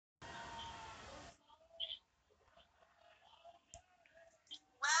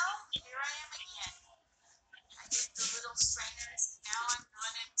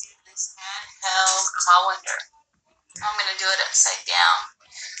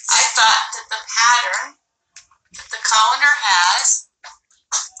thought that the pattern that the colander has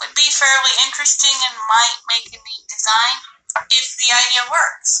would be fairly interesting and might make a neat design if the idea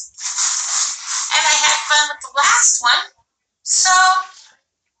works. And I had fun with the last one, so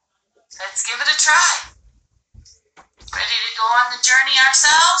let's give it a try. Ready to go on the journey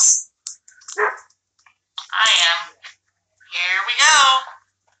ourselves? I am. Here we go.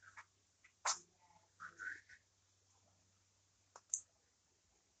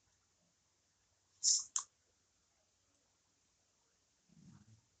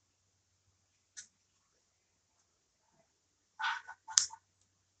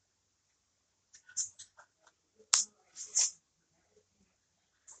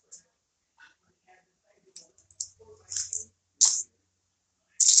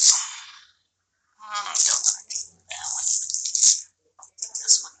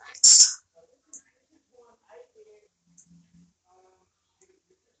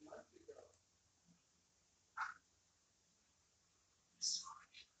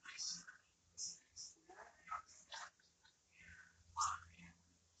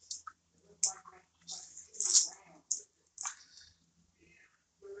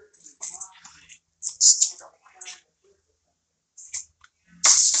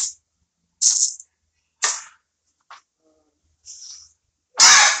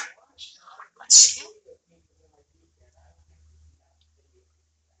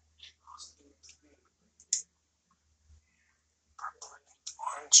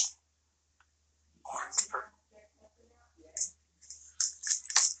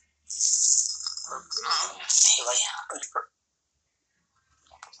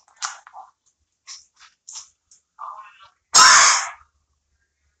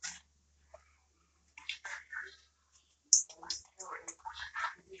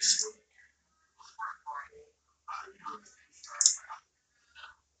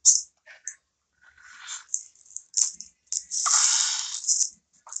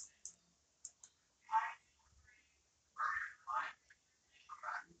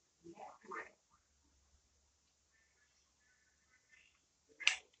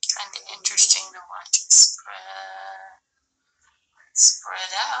 Kind of interesting to watch it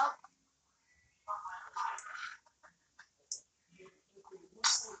spread out.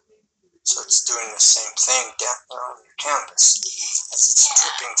 So it's doing the same thing down there on your canvas as it's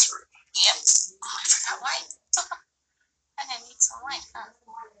dripping through. Yep. Oh, I forgot white. I didn't need some white, huh?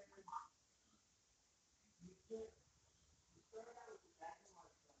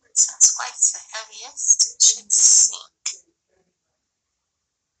 Since white's the heaviest, it should sink.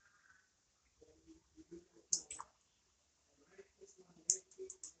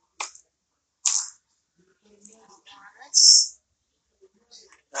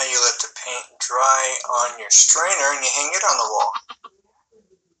 Now you let the paint dry on your strainer and you hang it on the wall.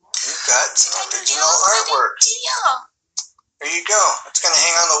 You've got some original artwork. There you go. It's going to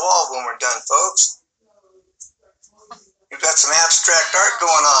hang on the wall when we're done, folks. You've got some abstract art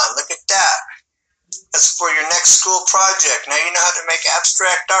going on. Look at that. That's for your next school project. Now you know how to make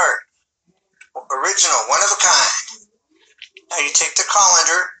abstract art. Original, one of a kind. Now you take the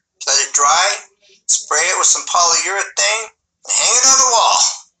colander, let it dry, spray it with some polyurethane, and hang it on the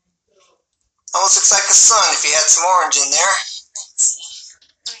wall. Almost looks like a sun if you had some orange in there. Let's see.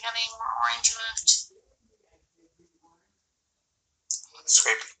 Do we got any more orange left?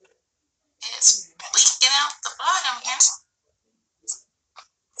 Scrape it. It's leaking out the bottom here.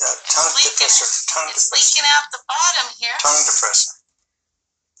 Tongue depressor. It's leaking out the bottom here. Tongue depressor.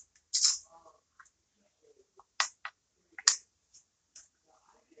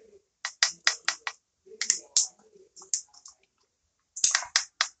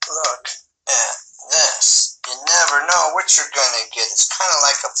 Look at this. You never know what you're going to get. It's kind of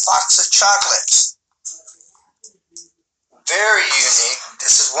like a box of chocolates. Very unique.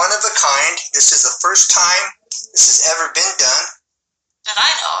 This is one of a kind. This is the first time this has ever been done. That I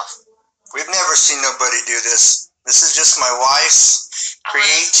know of. We've never seen nobody do this. This is just my wife's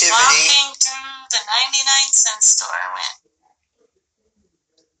creativity. I was walking through the 99-cent store. I went,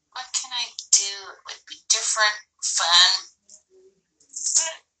 what can I do? It would be different, fun,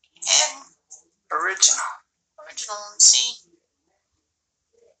 and original. And see,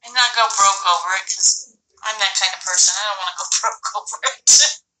 and not go broke over it, because I'm that kind of person. I don't want to go broke over it.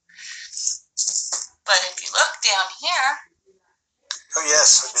 But if you look down here, oh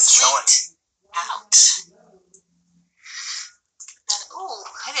yes, I've been showing. Out. And ooh,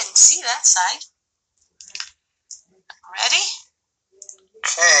 I didn't see that side. Ready?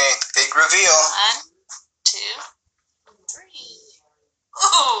 Okay, big reveal. 1, 2, 3.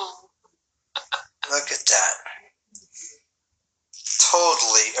 Ooh. Look at that.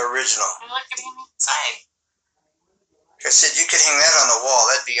 Totally original. Look at him inside. I said you could hang that on the wall.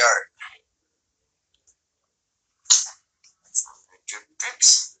 That'd be art.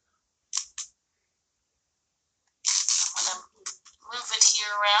 Drips. I'm going to move it here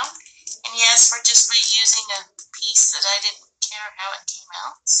around. And yes, we're just reusing a piece that I didn't care how it came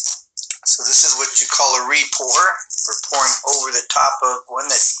out. So this is what you call a re-pour. We're pouring over the top of one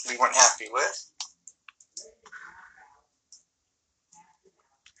that we weren't happy with.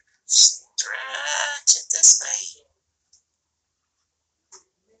 Stretch it this way.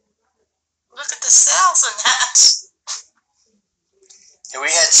 Look at the cells in that. We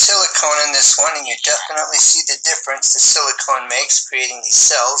had silicone in this one, and you definitely see the difference the silicone makes, creating these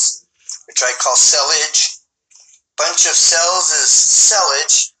cells, which I call cellage. Bunch of cells is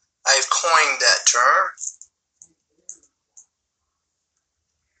cellage. I've coined that term.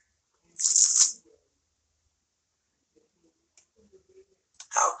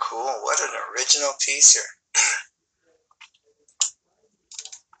 How cool. What an original piece here.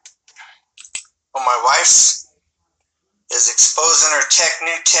 Well, my wife's is exposing her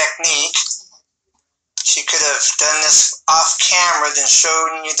new technique. She could have done this off camera, then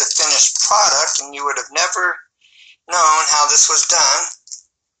shown you the finished product, and you would have never known how this was done,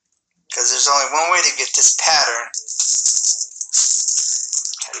 because there's only one way to get this pattern.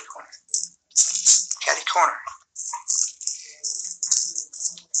 Catty corner. Catty corner.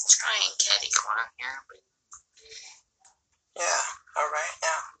 Trying catty corner here. Yeah, all right,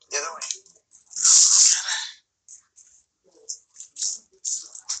 now, the other way.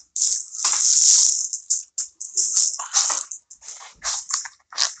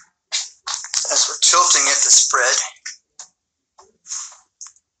 As we're tilting it to spread.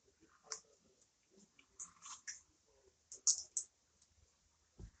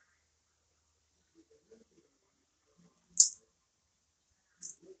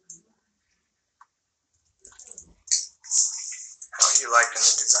 How are you liking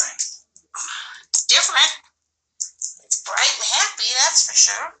the design? It's different. It's bright and happy, that's for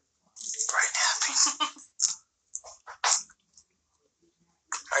sure. Bright and happy.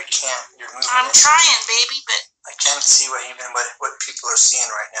 I can't. You're moving. I'm trying, baby, but I can't see what people are seeing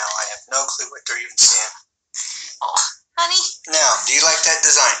right now. I have no clue what they're even seeing. oh, honey. Now, do you like that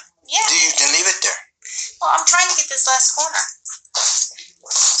design? Yeah. Do you? Then leave it there. Well, I'm trying to get this last corner.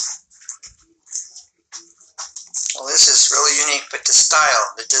 Well, this is really unique, but the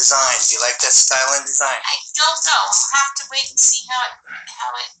style, the design. Do you like that style and design? I don't know. I'll have to wait and see how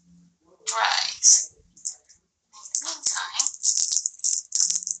it dries. In the meantime,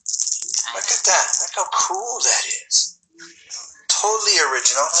 Look at that. Look how cool that is. Totally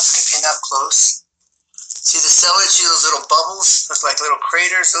original. Let's give you an up close. See the cellage? See those little bubbles? Those like little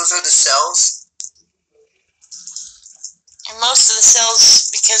craters? Those are the cells. and most of the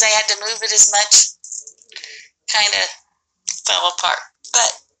cells, because I had to move it as much, kind of fell apart.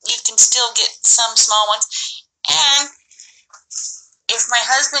 But you can still get some small ones. And if my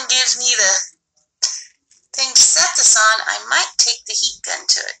husband gives me the thing to set this on, I might take the heat gun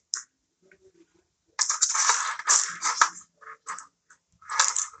to it.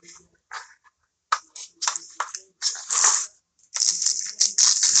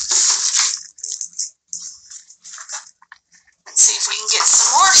 Let's see if we can get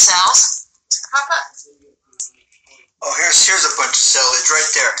some more cells to pop up. Oh, here's a bunch of cellage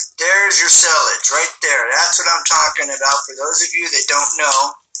right there. There's your cellage right there. That's what I'm talking about. For those of you that don't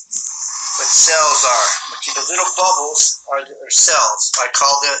know what cells are, the little bubbles are cells. I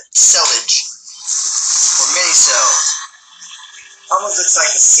call them cellage, or mini cells. Almost looks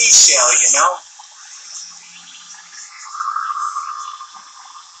like a seashell, you know?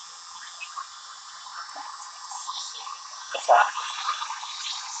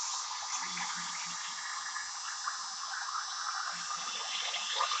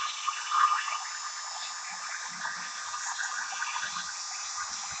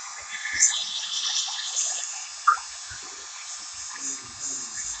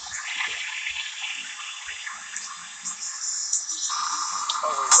 Oh,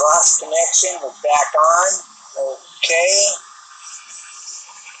 we lost connection. We're back on. Okay.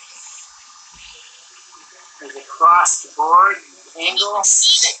 There's across the board angle. You can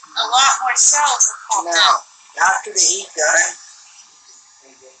see that a lot more cells have popped up. Now, after the heat gun,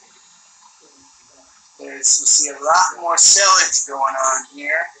 you see a lot more cellage going on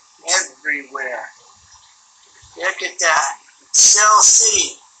here, everywhere. Look at that. It's Cell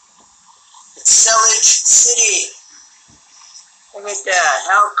City. It's Cellage City. Look at that.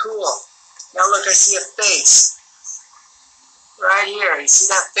 How cool. Now look, I see a face. Right here. You see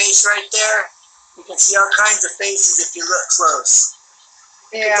that face right there? You can see all kinds of faces if you look close.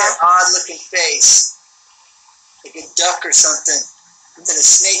 Look at that odd-looking face. Like a duck or something. And then a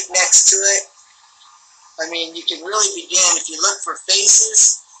snake next to it. I mean, you can really begin. If you look for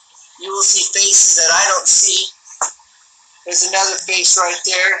faces, you will see faces that I don't see. There's another face right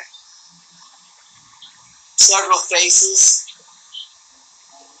there. Several faces.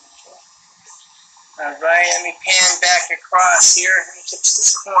 Alright, let me pan back across here. Let me touch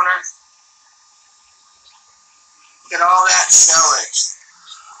this corner. Look at all that celery.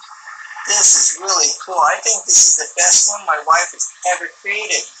 This is really cool. I think this is the best one my wife has ever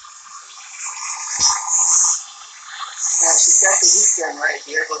created. Now she's got the heat gun right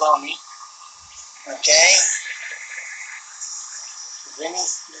here below me. Okay. A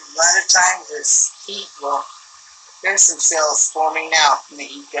lot of times this heat will, there's some cells forming now from the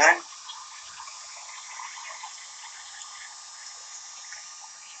heat gun.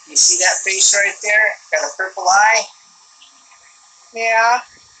 You see that face right there? Got a purple eye? Yeah.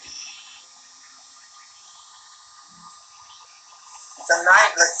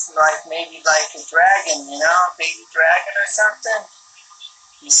 Tonight looks like maybe like a dragon, you know, a baby dragon or something.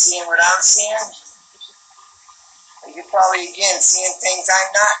 You seeing what I'm seeing? You're probably, again, seeing things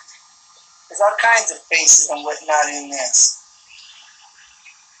I'm not. There's all kinds of faces and whatnot in this.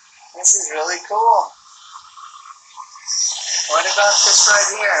 This is really cool. What about this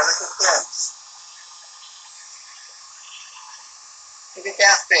right here? Look at this. Look at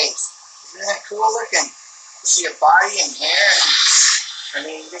that face. Isn't that cool looking? You see a body and hair. And, I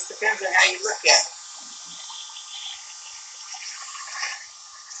mean, it just depends on how you look at it.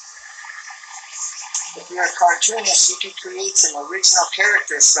 If you're a cartoonist, you can create some original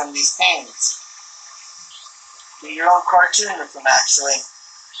characters from these paintings. Do your own cartoon with them, actually.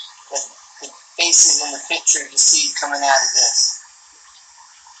 The faces in the picture you see coming out of this.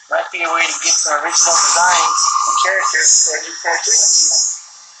 Might be a way to get some original designs and characters for a new cartoon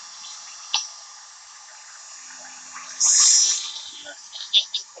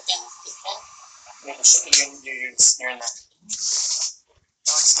even. You're in that.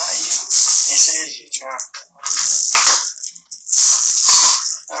 No, it's not you. Yes, it is you, John.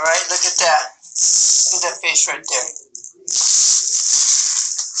 Alright, look at that. Look at that face right there.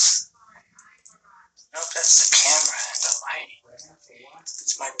 Nope, that's the camera and the lighting.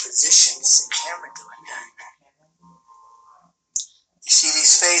 It's my position. It's the camera doing that. You see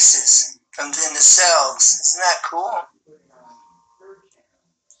these faces? Comes into cells. Isn't that cool?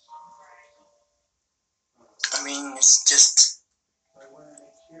 I mean, it's just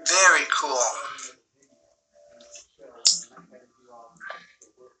very cool.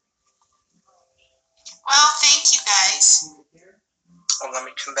 Well, thank you guys. Oh, let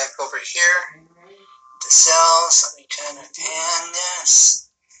me come back over here. The cells. Let me kind of pan this.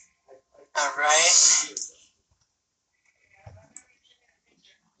 Alright.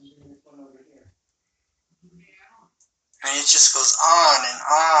 And it just goes on and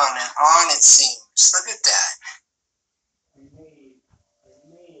on and on, it seems. Look at that.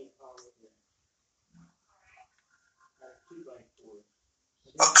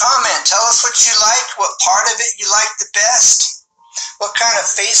 Well, comment. Tell us what you liked, what part of it you liked the best, what kind of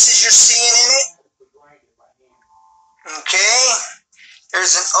faces you're seeing in it. Okay.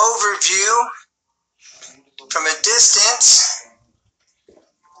 Here's an overview from a distance.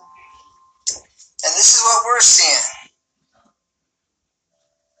 And this is what we're seeing.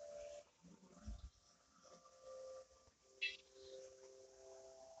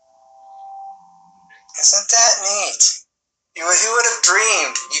 Isn't that neat? Who would have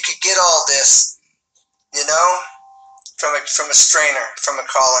dreamed you could get all this, you know, from a strainer, from a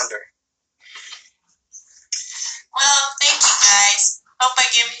colander? Well, thank you guys. Hope I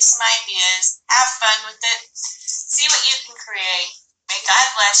give you some ideas. Have fun with it. See what you can create. May God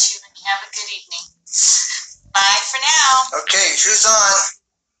bless you and you have a good evening. Bye for now. Okay, who's on?